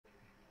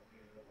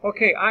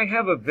Okay, I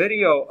have a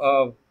video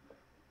of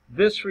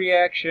this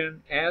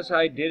reaction as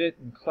I did it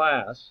in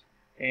class,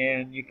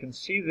 and you can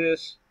see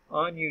this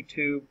on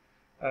YouTube.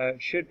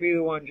 It should be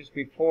the one just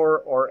before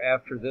or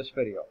after this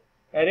video.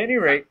 At any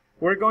rate,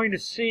 we're going to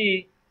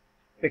see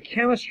the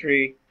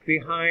chemistry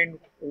behind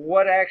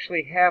what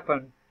actually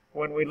happened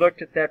when we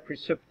looked at that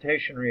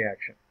precipitation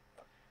reaction.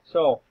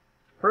 So,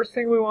 first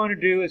thing we want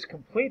to do is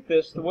complete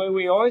this the way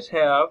we always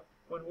have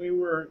when we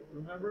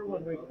remember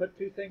when we put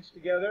two things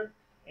together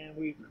and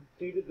we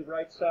completed the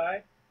right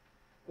side?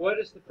 What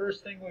is the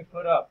first thing we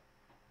put up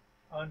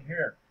on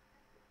here?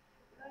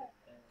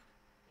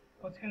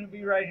 What's going to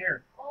be right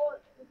here?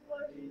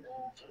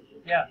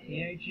 Yeah,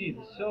 the Ag,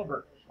 the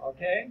silver,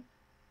 okay?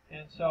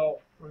 And so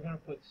we're going to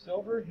put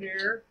silver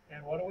here,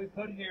 and what do we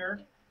put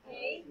here?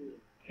 K.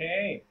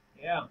 K,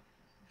 yeah.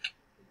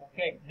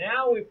 Okay,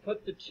 now we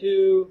put the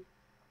two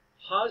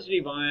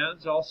positive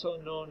ions,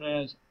 also known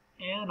as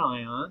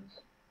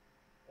anions,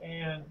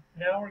 and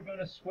now we're going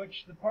to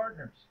switch the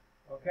partners,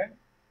 okay?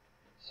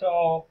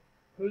 So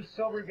who's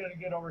silver going to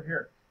get over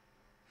here?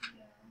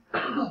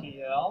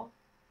 KCl.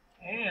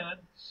 And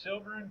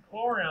silver and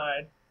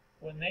chloride,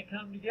 when they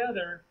come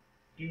together,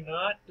 do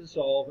not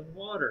dissolve in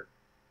water.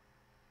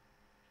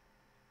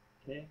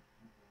 Okay?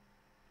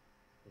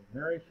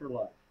 They're married for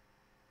life.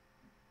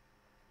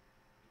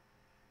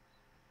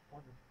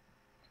 Wonderful.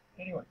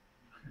 Anyway,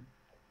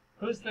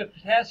 who's the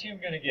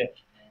potassium going to get?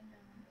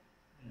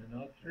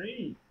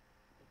 NO3.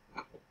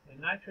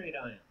 The nitrate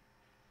ion.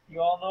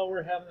 You all know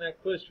we're having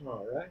that quiz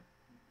tomorrow, right?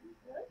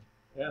 What?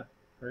 Yeah,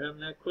 we're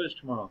having that quiz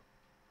tomorrow.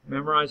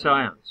 Memorize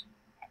ions.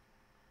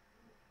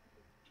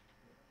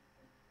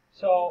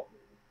 So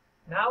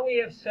now we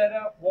have set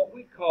up what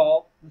we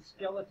call the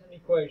skeleton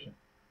equation.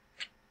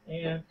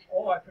 And,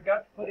 oh, I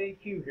forgot to put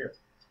AQ here.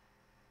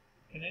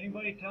 Can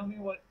anybody tell me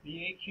what the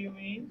AQ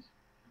means?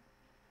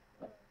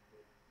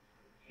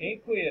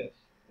 Aqueous.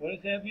 What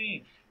does that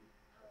mean?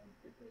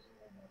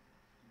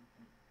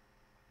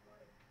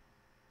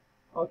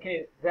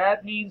 Okay,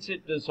 that means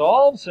it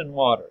dissolves in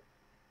water.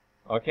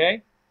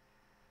 Okay?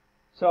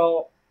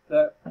 So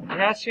the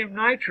potassium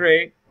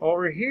nitrate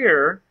over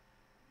here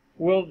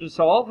will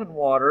dissolve in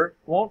water,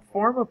 won't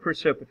form a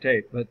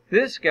precipitate, but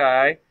this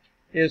guy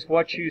is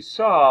what you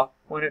saw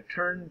when it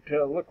turned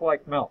to look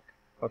like milk,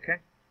 okay?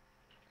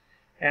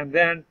 And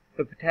then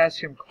the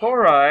potassium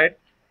chloride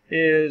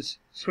is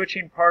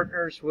switching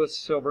partners with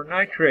silver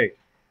nitrate,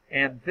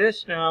 and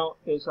this now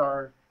is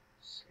our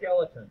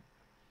skeleton.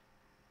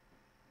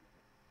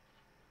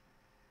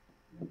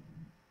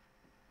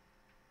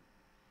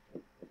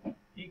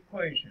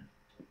 Equation.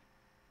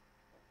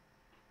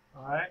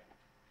 All right?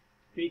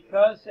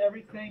 Because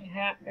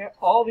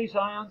all these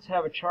ions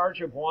have a charge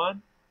of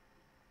 1,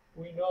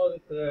 we know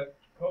that the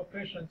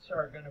coefficients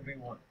are going to be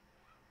 1.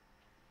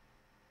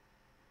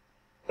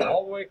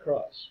 All the way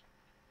across.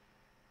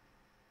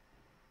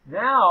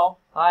 Now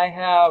I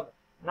have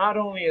not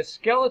only a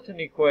skeleton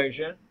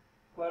equation,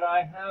 but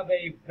I have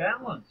a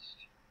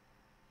balanced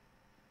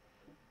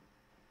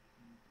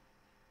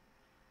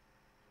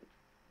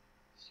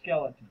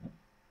skeleton.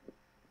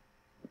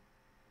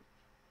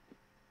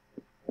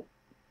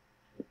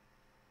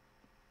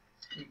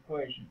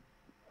 Equation.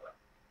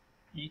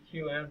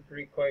 EQM for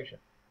equation.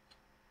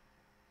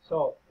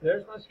 So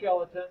there's my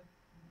skeleton,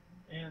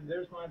 and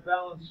there's my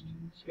balanced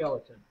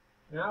skeleton.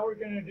 Now we're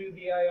going to do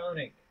the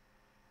ionic.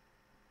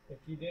 If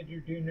you did your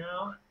do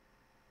now,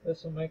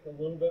 this will make a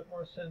little bit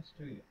more sense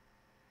to you.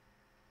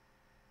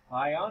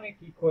 Ionic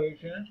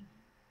equation.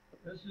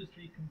 This is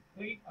the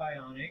complete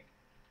ionic.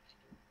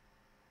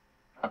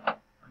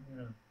 I'm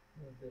going to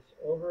move this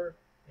over,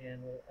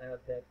 and we'll add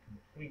that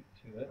complete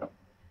to it.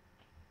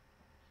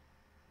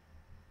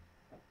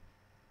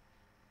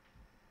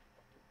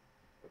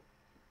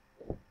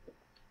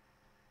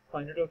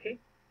 Find it okay?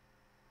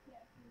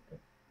 Yeah.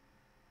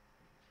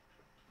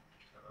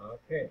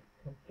 Okay,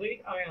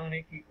 complete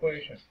ionic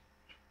equation.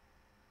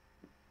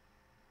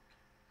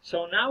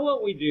 So now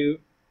what we do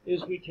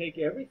is we take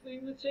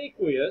everything that's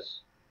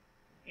aqueous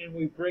and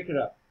we break it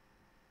up.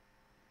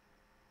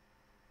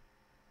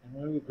 And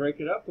when we break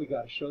it up, we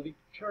got to show the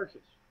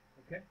charges.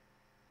 Okay?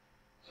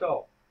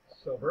 So,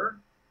 silver,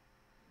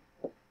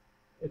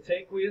 it's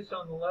aqueous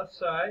on the left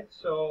side,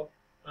 so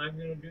I'm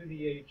going to do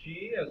the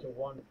Ag as a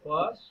 1+.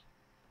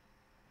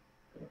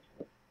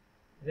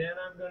 Then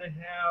I'm going to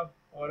have,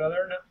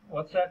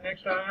 what's that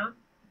next ion?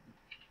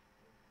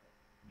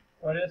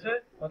 What is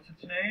it? What's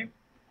its name?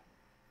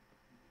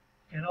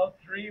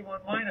 NO3,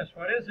 1-.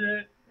 What is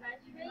it?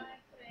 Nitrate.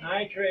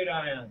 Nitrate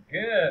ion.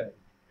 Good.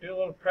 Do a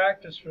little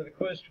practice for the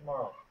quiz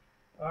tomorrow.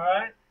 All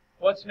right.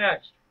 What's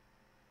next?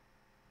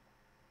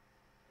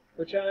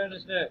 Which ion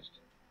is next?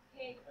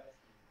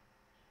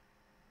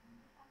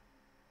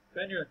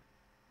 Benjamin.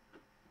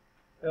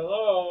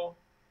 Hello.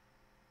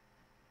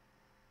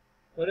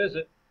 What is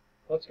it?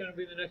 What's going to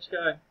be the next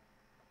guy?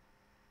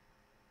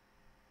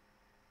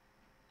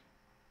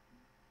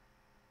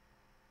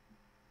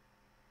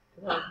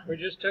 Come on. We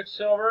just took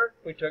silver.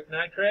 We took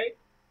nitrate.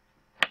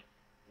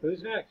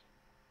 Who's next?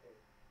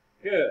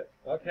 Good.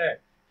 Okay.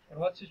 And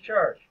what's his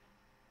charge?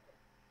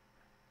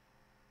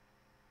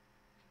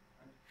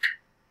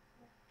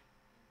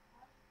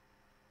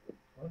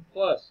 One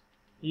plus.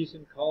 He's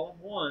in column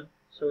 1,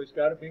 so he's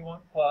got to be 1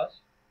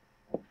 plus.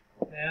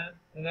 And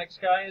the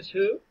next guy is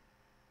who?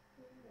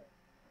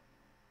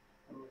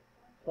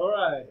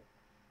 Chloride.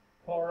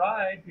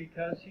 Chloride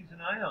because he's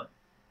an ion.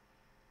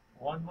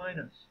 1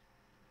 minus.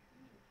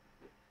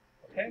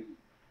 Okay?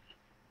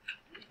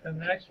 And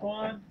the next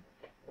one,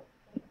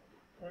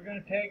 we're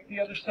going to take the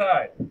other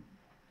side.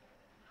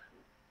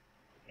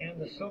 And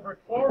the silver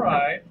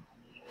chloride,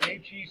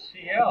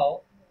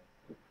 KCl,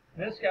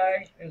 this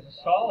guy is a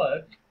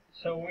solid,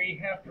 so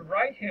we have to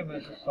write him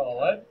as a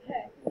solid.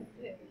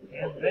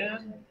 And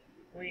then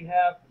we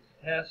have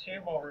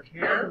potassium over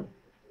here.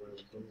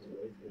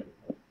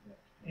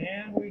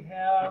 And we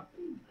have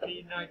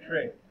the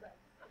nitrate.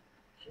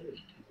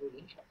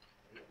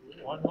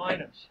 1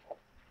 minus.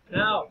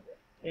 Now,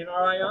 in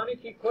our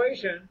ionic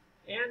equation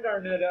and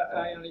our net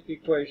ionic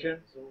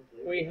equation,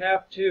 we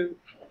have to,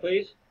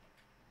 please,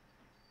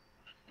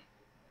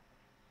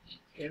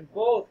 in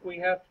both we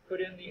have to put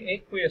in the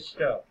aqueous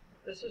stuff.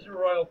 This is a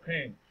royal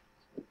pain.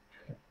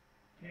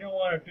 You don't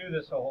want to do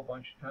this a whole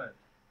bunch of times.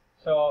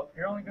 So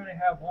you're only going to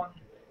have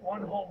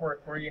one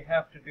homework where you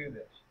have to do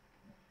this.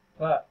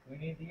 But we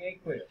need the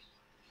aqueous.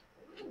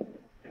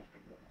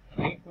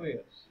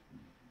 Aqueous.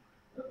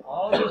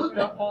 All this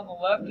stuff on the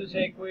left is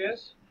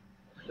aqueous.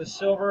 The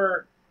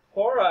silver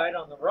chloride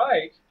on the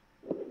right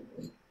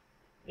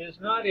is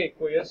not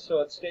aqueous,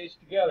 so it stays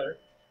together.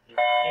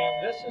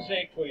 And this is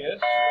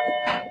aqueous.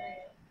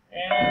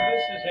 And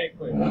this is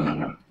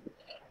aqueous.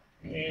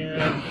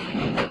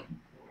 And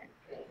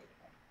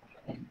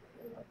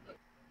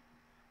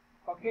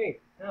okay,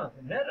 now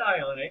the net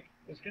ionic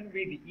is going to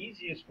be the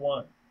easiest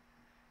one.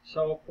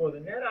 So for the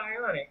net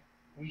ionic,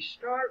 we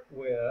start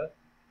with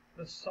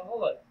the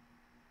solid.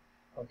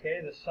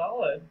 Okay, the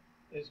solid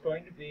is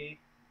going to be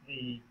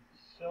the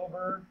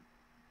silver,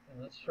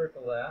 and let's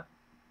circle that.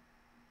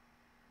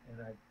 And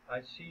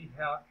I see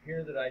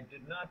here that I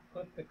did not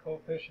put the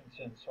coefficients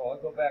in, so I'll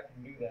go back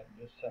and do that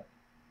in just a second.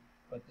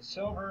 But the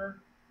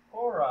silver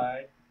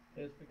chloride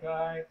is the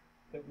guy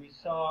that we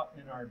saw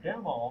in our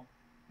demo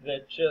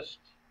that just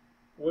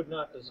would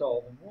not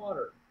dissolve in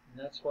water.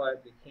 And that's why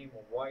it became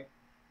a white,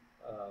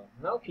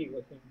 milky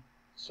looking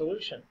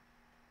solution.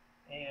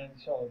 And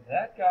so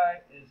that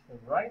guy is the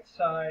right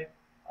side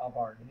of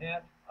our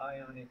net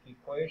ionic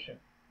equation.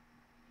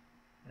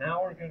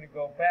 Now we're going to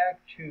go back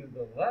to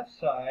the left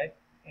side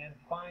and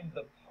find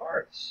the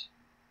parts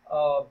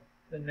of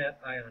the net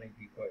ionic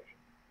equation,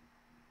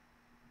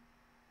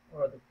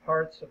 or the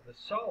parts of the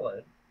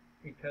solid,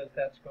 because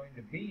that's going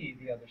to be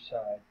the other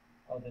side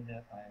of the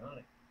net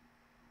ionic.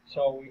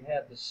 So we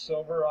had the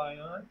silver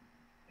ion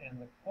and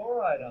the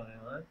chloride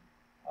ion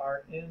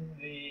are in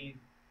the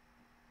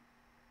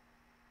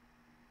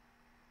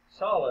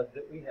solid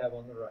that we have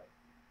on the right.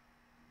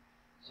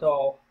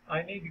 So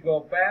I need to go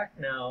back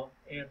now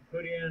and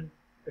put in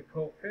the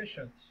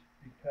coefficients,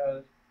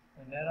 because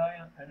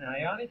an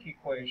ionic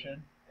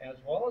equation, as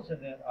well as a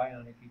net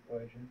ionic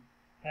equation,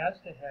 has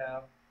to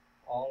have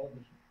all of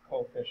the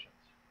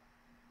coefficients.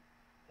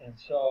 And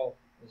so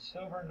the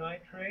silver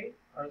nitrate,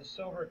 or the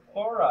silver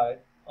chloride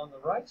on the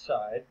right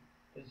side,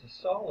 is a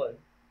solid,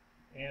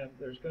 and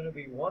there's going to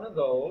be one of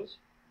those.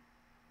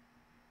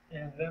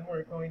 And then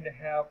we're going to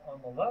have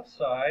on the left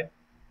side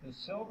the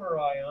silver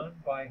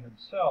ion by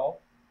himself,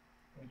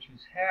 which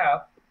is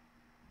half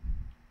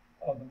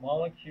of the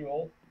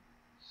molecule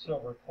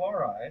silver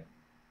chloride.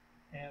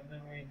 And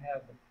then we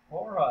have the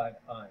chloride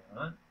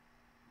ion,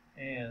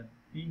 and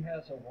he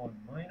has a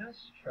 1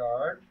 minus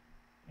charge.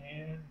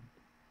 And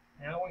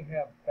now we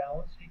have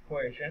balanced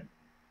equation,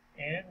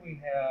 and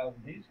we have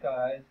these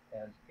guys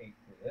as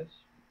aqueous.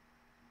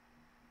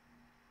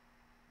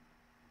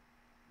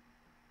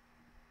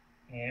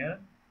 And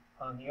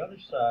on the other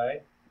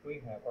side,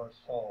 we have our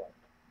solid.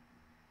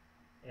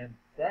 And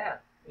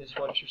that is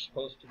what you're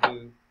supposed to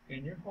do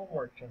in your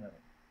homework tonight.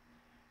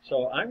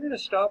 So I'm going to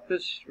stop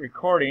this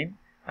recording.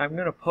 I'm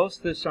going to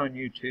post this on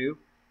YouTube,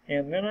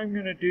 and then I'm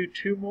going to do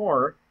 2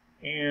 more,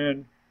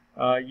 and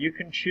you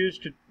can choose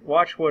to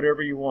watch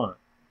whatever you want.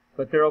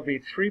 But there will be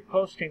 3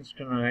 postings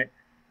tonight.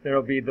 There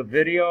will be the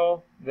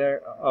video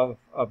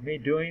of me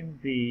doing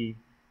the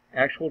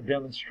actual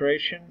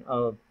demonstration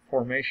of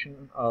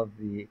formation of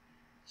the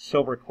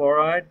silver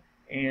chloride,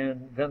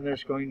 and then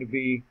there's going to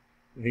be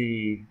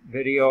the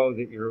video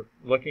that you're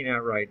looking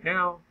at right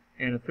now,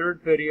 and a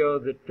 3rd video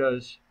that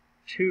does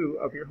 2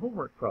 of your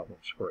homework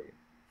problems for you.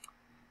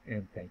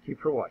 And thank you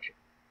for watching.